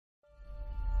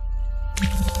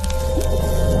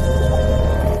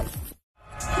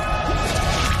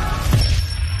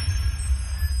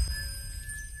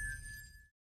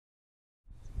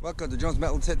Welcome to John's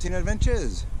Metal Detecting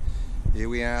Adventures. Here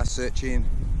we are searching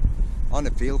on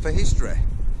a field for history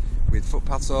with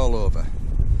footpaths all over.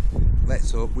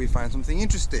 Let's hope we find something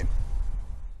interesting.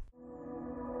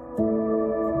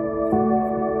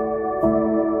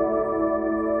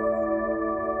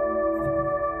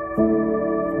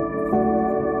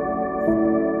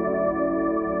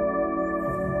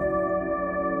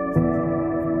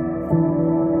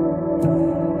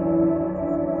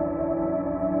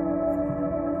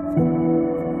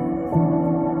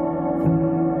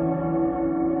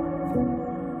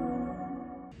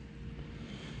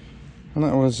 And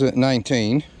that was at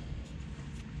 19.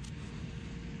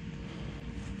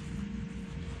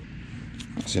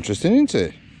 That's interesting, isn't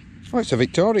it? Oh, it's a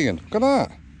Victorian. Look at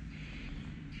that.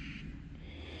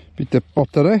 Bit of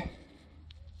pottery.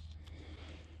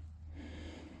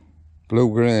 Blue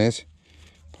greys.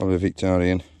 Probably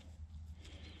Victorian.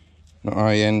 Not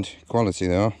high-end quality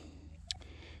though.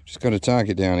 Just got a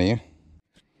target down here.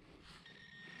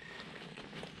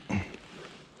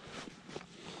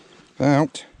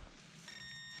 Out.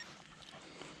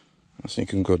 That's in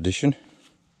good condition.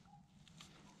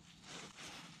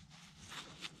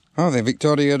 Oh, the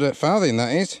Victoria farthing,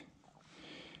 that is.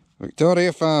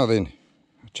 Victoria farthing.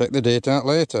 I'll check the date out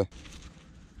later.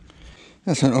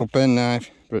 That's an old penknife,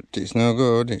 but it's no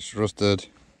good, it's rusted.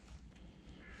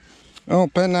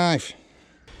 Old penknife.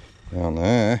 Down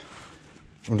there.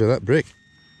 Under that brick.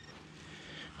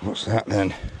 What's that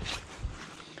then?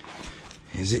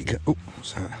 Is it... Oh,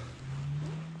 what's that?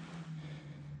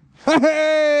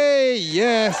 Hey!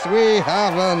 Yes, we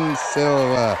have on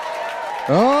silver.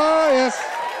 Oh, yes.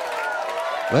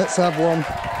 Let's have one.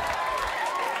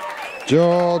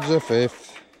 George V.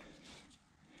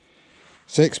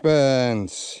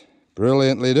 Sixpence.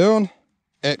 Brilliantly done.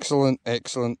 Excellent,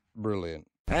 excellent, brilliant.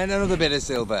 And another bit of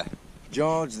silver.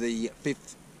 George V.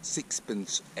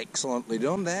 Sixpence. Excellently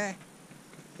done there.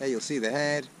 There you'll see the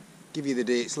head. Give you the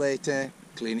dates later.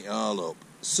 Clean it all up.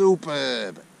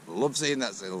 Superb. Love seeing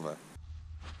that silver.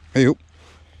 Hey up.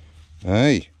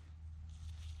 Hey.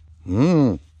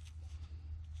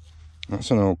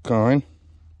 That's an old coin.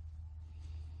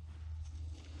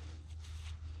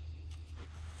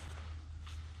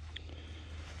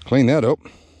 Clean that up.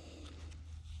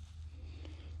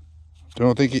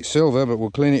 Don't think it's silver, but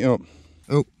we'll clean it up.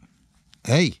 Oh.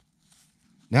 Hey.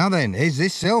 Now then, is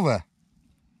this silver?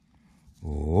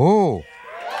 Oh.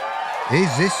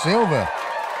 Is this silver?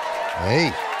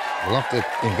 Hey. We'll have to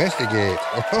investigate.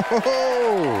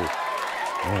 Oh,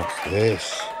 what's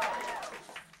this?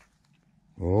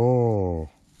 Oh,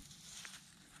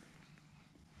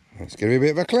 let's give it a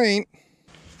bit of a clean.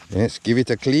 Let's give it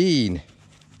a clean.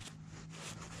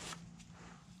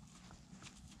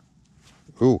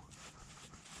 Ooh.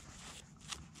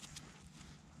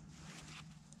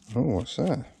 Oh, what's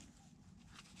that?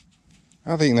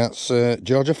 I think that's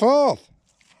George IV. Ha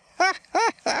ha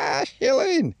ha!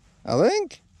 Shilling, I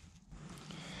think.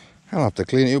 I'll have to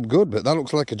clean it up good, but that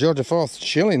looks like a George IV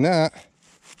shilling, that.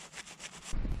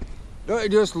 Don't you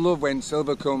just love when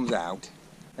silver comes out?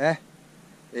 Eh?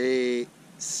 A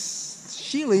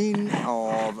shilling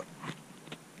of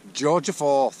George IV.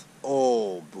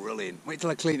 Oh, brilliant. Wait till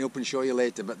I clean it up and show you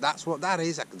later, but that's what that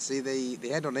is. I can see the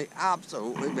head on it.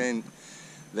 Absolutely, man.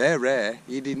 They're rare.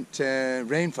 He didn't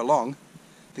reign for long.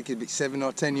 I think it'd be 7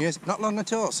 or 10 years. Not long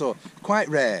at all, so quite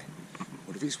rare.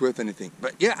 What if it's worth anything?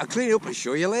 But yeah, I'll clean it up and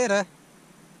show you later.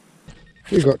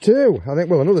 We've got two. I think,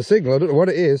 well, another signal. I don't know what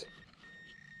it is.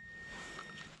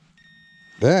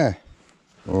 There.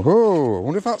 Oh, I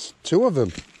wonder if that's two of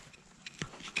them.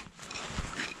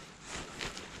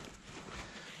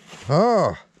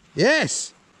 Oh,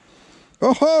 yes.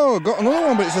 Oh, got another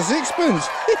one, but it's a sixpence.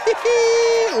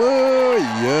 Oh,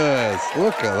 yes.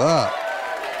 Look at that.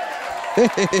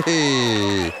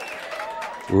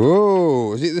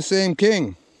 Whoa, is it the same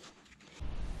king?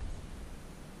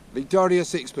 Victoria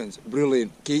sixpence,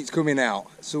 brilliant. Keeps coming out,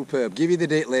 superb. Give you the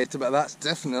date later, but that's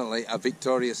definitely a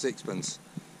Victoria sixpence.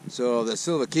 So the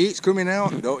silver keeps coming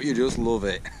out, don't you just love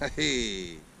it?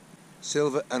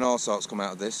 Silver and all sorts come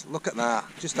out of this. Look at that,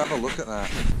 just have a look at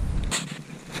that.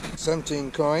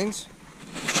 17 coins.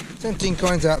 17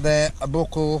 coins out there, a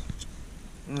buckle,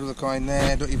 another coin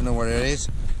there, don't even know what it is.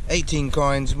 18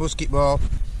 coins, musket ball,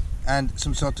 and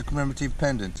some sort of commemorative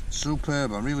pendant.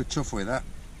 Superb, I'm really chuffed with that.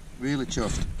 Really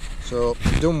chuffed. So,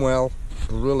 done well,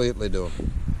 brilliantly done.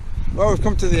 Well, we've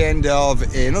come to the end of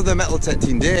another metal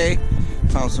detecting day.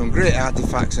 Found some great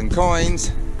artifacts and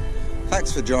coins.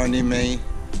 Thanks for joining me.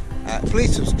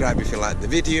 Please subscribe if you like the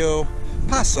video.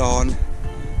 Pass on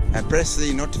and press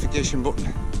the notification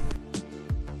button.